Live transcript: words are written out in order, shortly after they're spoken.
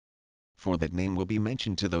for that name will be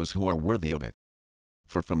mentioned to those who are worthy of it.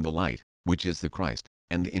 For from the light, which is the Christ,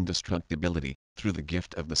 and the indestructibility, through the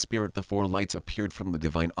gift of the Spirit the four lights appeared from the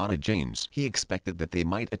divine autogenes. He expected that they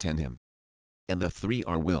might attend him. And the three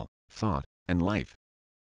are will, thought, and life.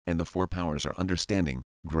 And the four powers are understanding,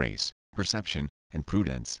 grace, perception, and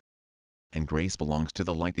prudence. And grace belongs to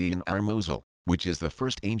the light Aeon Armozal, which is the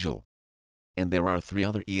first angel. And there are three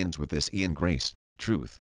other Aeons with this Aeon grace,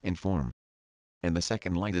 truth, and form. And the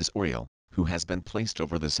second light is Oriel, who has been placed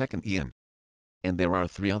over the second Aeon. And there are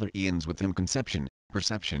three other Aeons with him conception,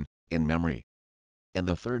 perception, and memory. And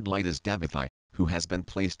the third light is Davathai, who has been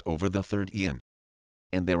placed over the third Aeon.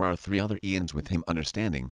 And there are three other Aeons with him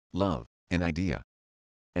understanding, love, and idea.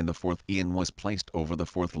 And the fourth Aeon was placed over the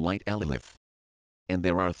fourth light Elilith. And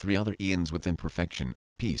there are three other Aeons with him perfection,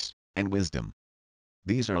 peace, and wisdom.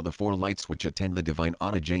 These are the four lights which attend the divine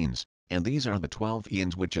autogenes, and these are the 12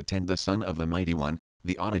 Aeons which attend the Son of the Mighty One,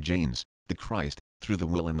 the autogenes, the Christ, through the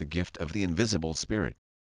will and the gift of the invisible Spirit.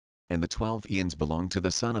 And the 12 Aeons belong to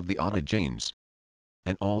the Son of the autogenes.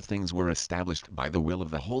 And all things were established by the will of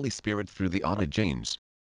the Holy Spirit through the autogenes.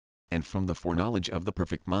 And from the foreknowledge of the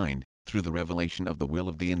perfect mind, through the revelation of the will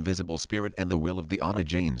of the invisible Spirit and the will of the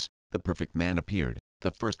autogenes, the perfect man appeared,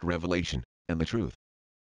 the first revelation, and the truth.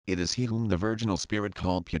 It is he whom the virginal Spirit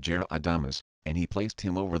called Pujara Adamas, and he placed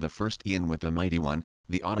him over the first Aeon with the Mighty One,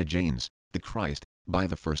 the autogenes, the Christ, by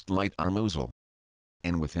the first light Armozal.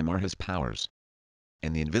 And with him are his powers.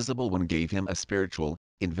 And the invisible one gave him a spiritual,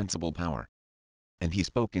 invincible power. And he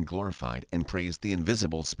spoke and glorified and praised the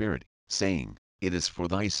invisible Spirit, saying, "It is for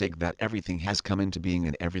thy sake that everything has come into being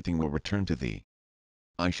and everything will return to thee.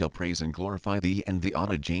 I shall praise and glorify thee and the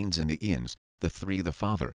autogenes and the Aeons, the three, the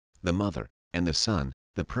Father, the Mother, and the Son,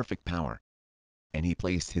 the perfect power." And he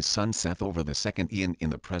placed his son Seth over the second Aeon in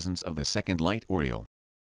the presence of the second light Oriel.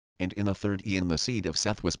 And in the third Aeon the seed of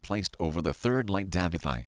Seth was placed over the third light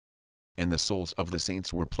Davathai. And the souls of the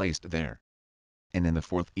saints were placed there. And in the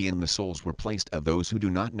fourth Aeon the souls were placed of those who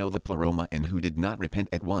do not know the Pleroma and who did not repent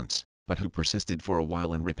at once, but who persisted for a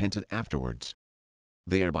while and repented afterwards.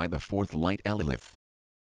 They are by the fourth light Elilith.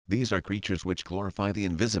 These are creatures which glorify the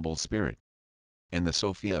invisible Spirit. And the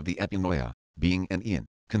Sophia of the Epinoia, being an Aeon,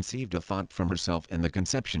 conceived a thought from herself and the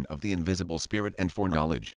conception of the invisible Spirit and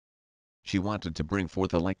foreknowledge. She wanted to bring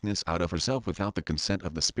forth a likeness out of herself without the consent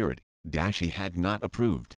of the Spirit, he had not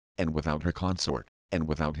approved, and without her consort, and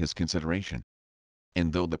without his consideration.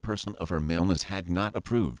 And though the person of her maleness had not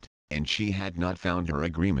approved, and she had not found her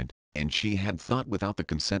agreement, and she had thought without the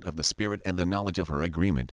consent of the Spirit and the knowledge of her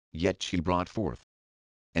agreement, yet she brought forth.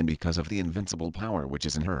 And because of the invincible power which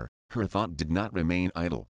is in her, her thought did not remain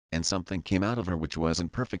idle, and something came out of her which was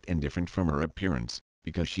imperfect and different from her appearance,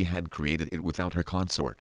 because she had created it without her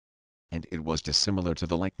consort. And it was dissimilar to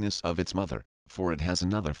the likeness of its mother, for it has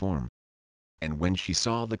another form. And when she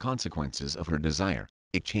saw the consequences of her desire,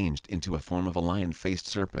 it changed into a form of a lion-faced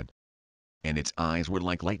serpent. And its eyes were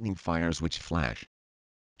like lightning fires which flash.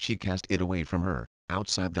 She cast it away from her,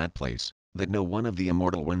 outside that place, that no one of the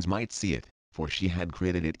immortal ones might see it, for she had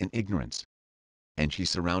created it in ignorance. And she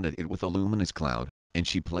surrounded it with a luminous cloud, and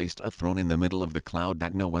she placed a throne in the middle of the cloud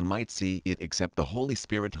that no one might see it except the Holy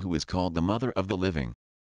Spirit who is called the Mother of the Living.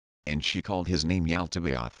 And she called his name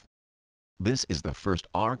Yaltabaoth. This is the first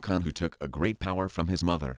archon who took a great power from his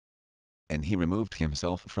mother. And he removed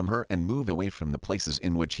himself from her and moved away from the places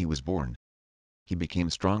in which he was born. He became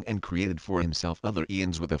strong and created for himself other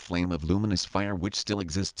Aeons with a flame of luminous fire which still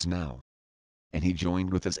exists now. And he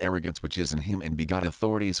joined with his arrogance which is in him and begot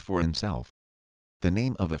authorities for himself. The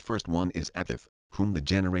name of the first one is Ethith, whom the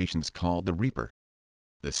generations called the Reaper.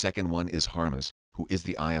 The second one is Harmas, who is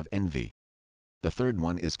the eye of envy. The third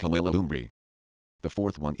one is Kalilalumbri. The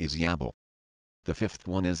fourth one is Yabal. The fifth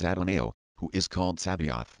one is Adonao, who is called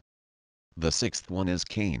Sabaoth. The sixth one is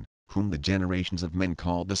Cain, whom the generations of men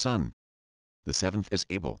called the Sun. The seventh is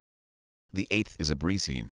Abel. The eighth is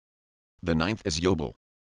Abrisine. The ninth is Yobal.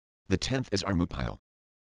 The 10th is Armupile.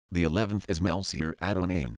 The 11th is Melseer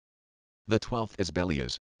Adonaian. The 12th is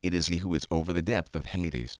Belias, it is he who is over the depth of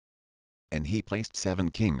Hades. And he placed 7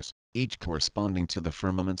 kings, each corresponding to the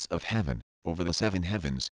firmaments of heaven, over the 7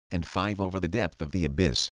 heavens, and 5 over the depth of the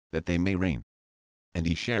abyss, that they may reign. And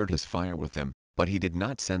he shared his fire with them, but he did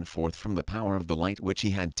not send forth from the power of the light which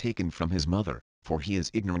he had taken from his mother, for he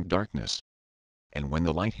is ignorant darkness. And when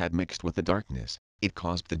the light had mixed with the darkness, it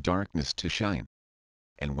caused the darkness to shine.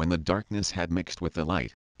 And when the darkness had mixed with the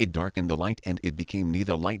light, it darkened the light and it became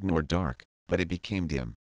neither light nor dark, but it became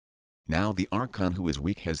dim. Now the archon who is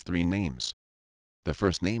weak has 3 names. The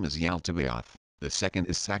first name is Yaltabaoth, the second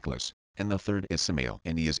is Saklas, and the third is Samael,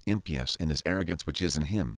 and he is impious in his arrogance which is in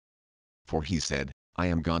him. For he said, I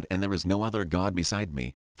am God and there is no other God beside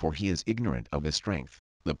me, for he is ignorant of his strength,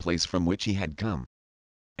 the place from which he had come.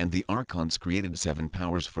 And the archons created 7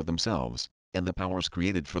 powers for themselves, and the powers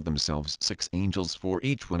created for themselves 6 angels for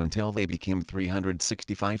each one until they became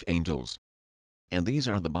 365 angels. And these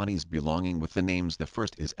are the bodies belonging with the names. The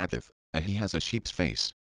first is Athith, he has a sheep's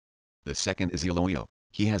face. The second is Eloio,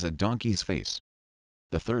 he has a donkey's face.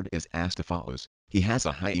 The third is Astaphaos, he has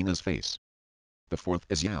a hyena's face. The fourth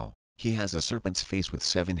is Yao, he has a serpent's face with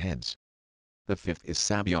 7 heads. The fifth is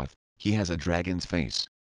Sabaoth, he has a dragon's face.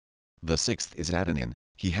 The sixth is Adonai,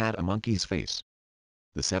 he had a monkey's face.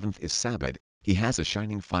 The seventh is Sabbath, he has a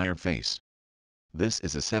shining fire face. This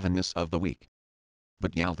is the 7ness of the week.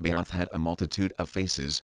 But Yaldabaoth had a multitude of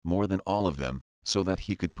faces, more than all of them, so that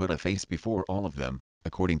he could put a face before all of them,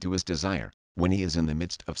 according to his desire, when he is in the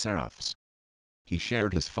midst of seraphs. He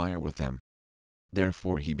shared his fire with them.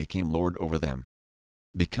 Therefore he became Lord over them.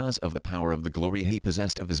 Because of the power of the glory he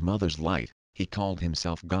possessed of his mother's light, he called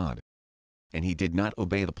himself God. And he did not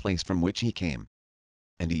obey the place from which he came.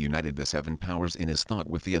 And he united the 7 powers in his thought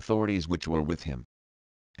with the authorities which were with him.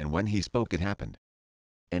 And when he spoke it happened.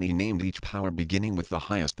 And he named each power beginning with the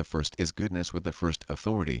highest. The first is goodness with the first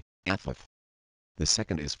authority, Athith. The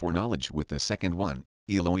second is foreknowledge with the second one,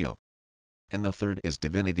 Eloio. And the third is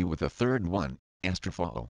divinity with the third one,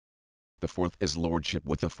 Astrophao. The fourth is lordship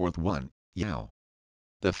with the fourth one, Yao.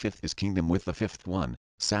 The fifth is kingdom with the fifth one,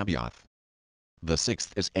 Sabaoth. The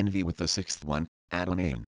sixth is envy with the sixth one,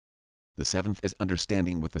 Adonai. The seventh is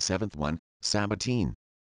understanding with the seventh one, Sabbatine.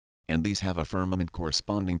 And these have a firmament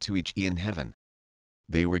corresponding to each in heaven.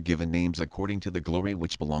 They were given names according to the glory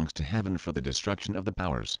which belongs to heaven for the destruction of the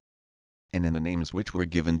powers. And in the names which were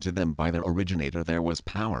given to them by their originator there was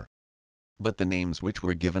power. But the names which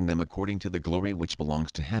were given them according to the glory which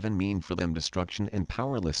belongs to heaven mean for them destruction and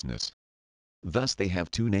powerlessness. Thus they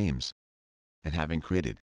have 2 names. And having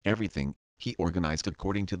created everything, he organized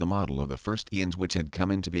according to the model of the first eons which had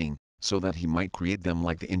come into being, so that he might create them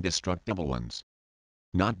like the indestructible ones.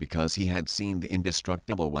 Not because he had seen the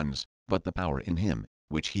indestructible ones, but the power in him,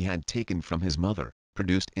 which he had taken from his mother,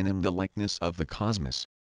 produced in him the likeness of the cosmos.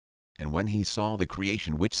 And when he saw the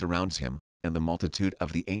creation which surrounds him, and the multitude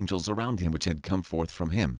of the angels around him which had come forth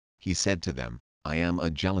from him, he said to them, I am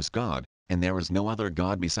a jealous God, and there is no other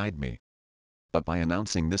God beside me. But by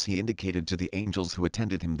announcing this he indicated to the angels who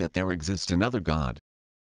attended him that there exists another God.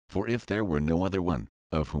 For if there were no other one,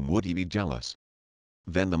 of whom would he be jealous?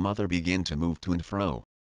 Then the mother began to move to and fro.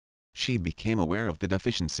 She became aware of the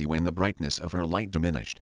deficiency when the brightness of her light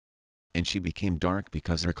diminished. And she became dark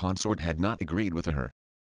because her consort had not agreed with her.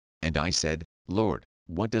 And I said, Lord,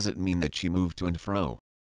 what does it mean that she moved to and fro?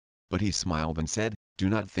 But he smiled and said, Do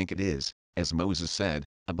not think it is, as Moses said,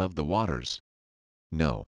 above the waters.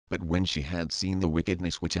 No, but when she had seen the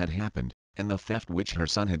wickedness which had happened, and the theft which her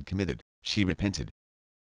son had committed, she repented.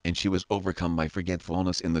 And she was overcome by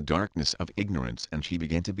forgetfulness in the darkness of ignorance, and she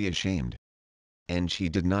began to be ashamed. And she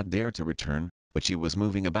did not dare to return, but she was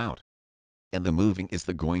moving about. And the moving is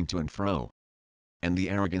the going to and fro. And the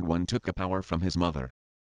arrogant one took a power from his mother.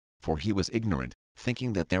 For he was ignorant,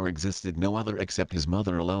 thinking that there existed no other except his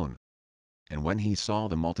mother alone. And when he saw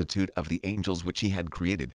the multitude of the angels which he had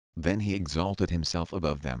created, then he exalted himself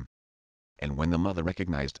above them. And when the mother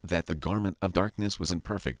recognized that the garment of darkness was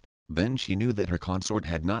imperfect, then she knew that her consort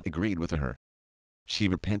had not agreed with her. She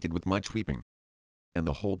repented with much weeping. And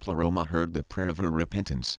the whole Pleroma heard the prayer of her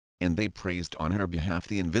repentance, and they praised on her behalf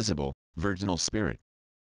the invisible, virginal spirit.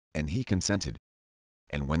 And he consented.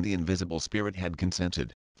 And when the invisible spirit had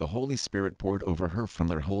consented, the Holy Spirit poured over her from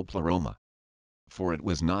their whole Pleroma. For it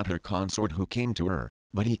was not her consort who came to her,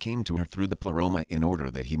 but he came to her through the Pleroma in order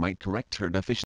that he might correct her deficiency.